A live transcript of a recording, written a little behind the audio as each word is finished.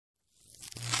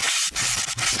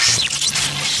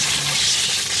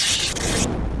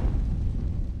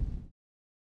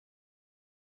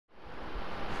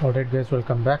Alright guys,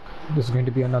 welcome back. This is going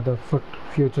to be another FUT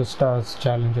Future Stars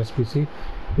challenge SBC.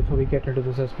 Before we get into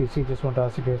this SBC, just want to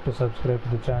ask you guys to subscribe to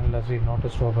the channel, as we've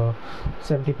noticed over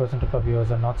 70% of our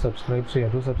viewers are not subscribed. So yeah,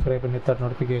 do subscribe and hit that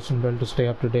notification bell to stay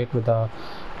up to date with our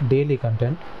daily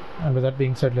content. And with that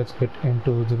being said, let's get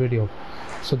into the video.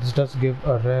 So this does give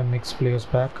a rare mixed players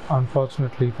pack.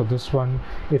 Unfortunately for this one,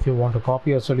 if you want to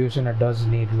copy a solution, it does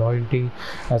need loyalty,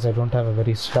 as I don't have a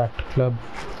very stacked club.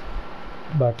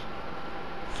 But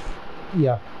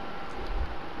yeah,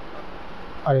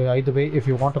 either way, if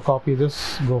you want to copy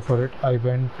this, go for it. I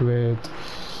went with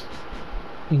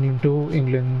England 2,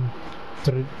 England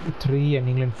 3 and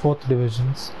England 4th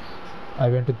divisions. I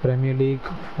went with Premier League,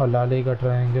 a La Liga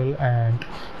triangle, and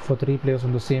for 3 players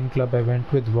from the same club I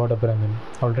went with Werder Bremen.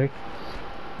 Alright,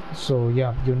 so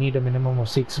yeah, you need a minimum of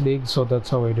 6 leagues, so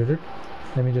that's how I did it.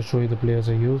 Let me just show you the players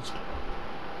I used.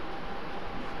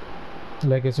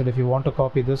 Like I said, if you want to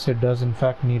copy this, it does in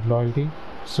fact need loyalty,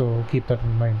 so keep that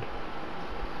in mind.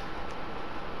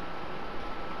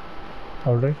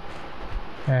 Alright,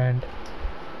 and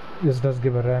this does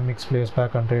give a rare mixed players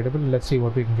pack untradeable. Let's see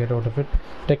what we can get out of it.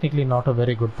 Technically not a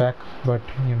very good pack, but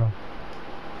you know,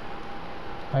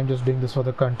 I'm just doing this for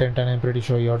the content, and I'm pretty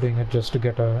sure you're doing it just to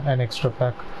get an extra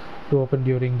pack to open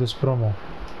during this promo.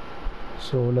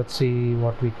 So let's see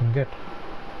what we can get.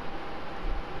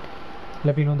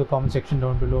 Let me know in the comment section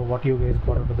down below what you guys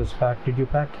got out of this pack. Did you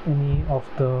pack any of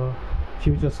the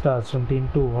Future Stars from Team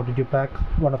 2, or did you pack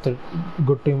one of the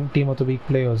good team of the week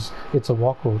players? It's a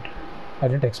walkout. I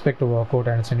didn't expect a walkout,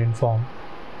 and it's an inform.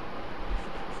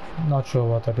 Not sure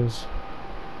what that is.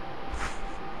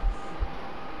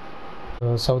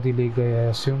 The Saudi League, I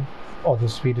assume, or the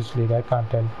Swedish League, I can't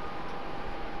tell.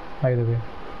 Either way,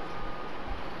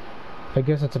 I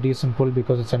guess it's a decent pull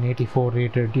because it's an 84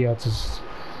 rated. Yeah,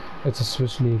 it's a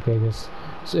Swiss league, I guess.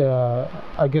 So,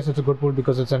 I guess it's a good pull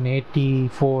because it's an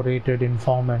 84 rated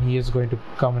inform, and he is going to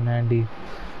come in handy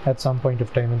at some point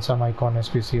of time in some icon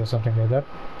SBC or something like that.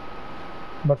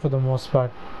 But for the most part,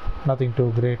 nothing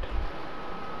too great.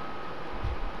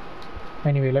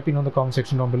 Anyway, let me know in the comment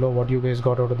section down below what you guys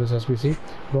got out of this SBC.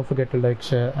 Don't forget to like,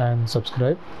 share and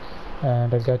subscribe,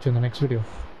 and I'll catch you in the next video.